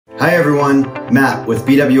Hi everyone, Matt with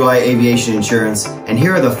BWI Aviation Insurance, and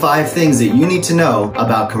here are the 5 things that you need to know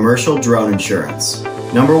about commercial drone insurance.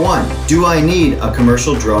 Number 1, do I need a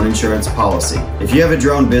commercial drone insurance policy? If you have a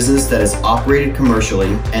drone business that is operated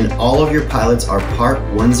commercially and all of your pilots are Part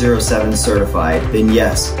 107 certified, then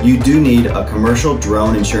yes, you do need a commercial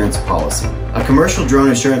drone insurance policy. A commercial drone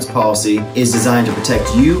insurance policy is designed to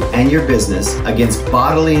protect you and your business against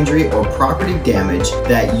bodily injury or property damage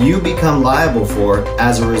that you become liable for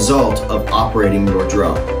as a result of operating your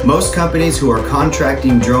drone. Most companies who are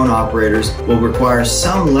contracting drone operators will require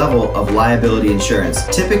some level of liability insurance,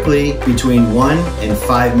 typically between $1 and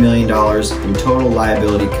 $5 million in total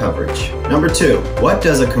liability coverage. Number 2, what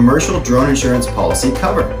does a commercial drone insurance policy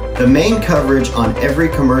cover? The main coverage on every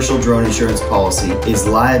commercial drone insurance policy is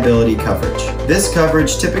liability coverage. This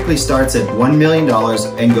coverage typically starts at $1 million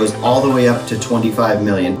and goes all the way up to $25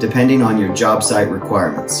 million, depending on your job site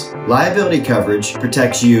requirements. Liability coverage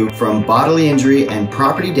protects you from bodily injury and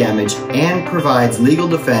property damage and provides legal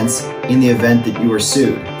defense in the event that you are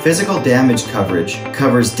sued. Physical damage coverage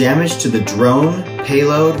covers damage to the drone,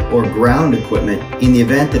 payload, or ground equipment in the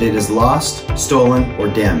event that it is lost, stolen, or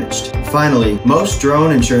damaged. Finally, most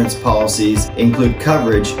drone insurance policies include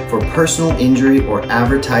coverage for personal injury or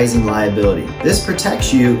advertising liability. This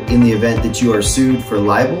protects you in the event that you are sued for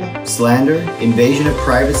libel, slander, invasion of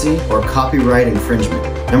privacy, or copyright infringement.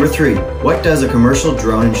 Number 3, what does a commercial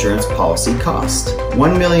drone insurance policy cost?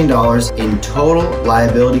 $1 million in total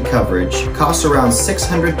liability coverage costs around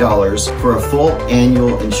 $600 for a full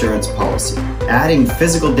annual insurance policy. Adding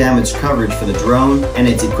physical damage coverage for the drone and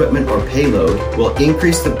its equipment or payload will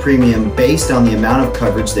increase the premium based on the amount of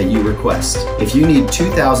coverage that you request. If you need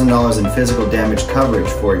 $2,000 in physical damage coverage,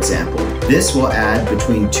 for example, this will add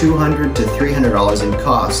between $200 to $300 in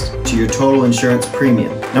cost to your total insurance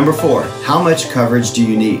premium. Number 4, how much coverage do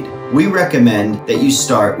you need? We recommend that you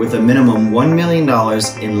start with a minimum $1 million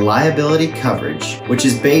in liability coverage, which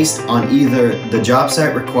is based on either the job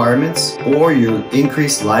site requirements or your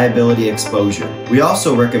increased liability exposure. We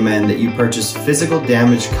also recommend that you purchase physical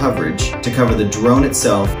damage coverage to cover the drone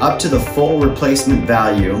itself up to the full replacement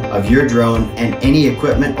value of your drone and any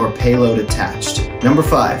equipment or payload attached. Number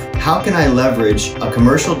 5, how can I leverage a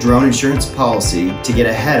commercial drone insurance policy to get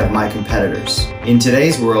ahead of my competitors? In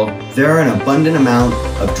today's world, there are an abundant amount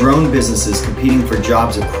of drone businesses competing for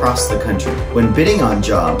jobs across the country. When bidding on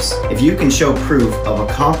jobs, if you can show proof of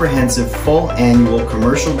a comprehensive full annual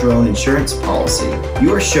commercial drone insurance policy,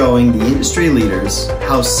 you are showing the industry leaders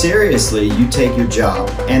how seriously you take your job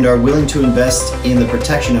and are willing to invest in the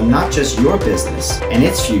protection of not just your business and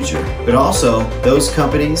its future, but also those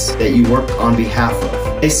companies that you work on behalf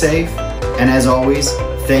of. Stay safe, and as always,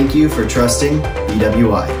 thank you for trusting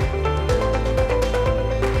BWI.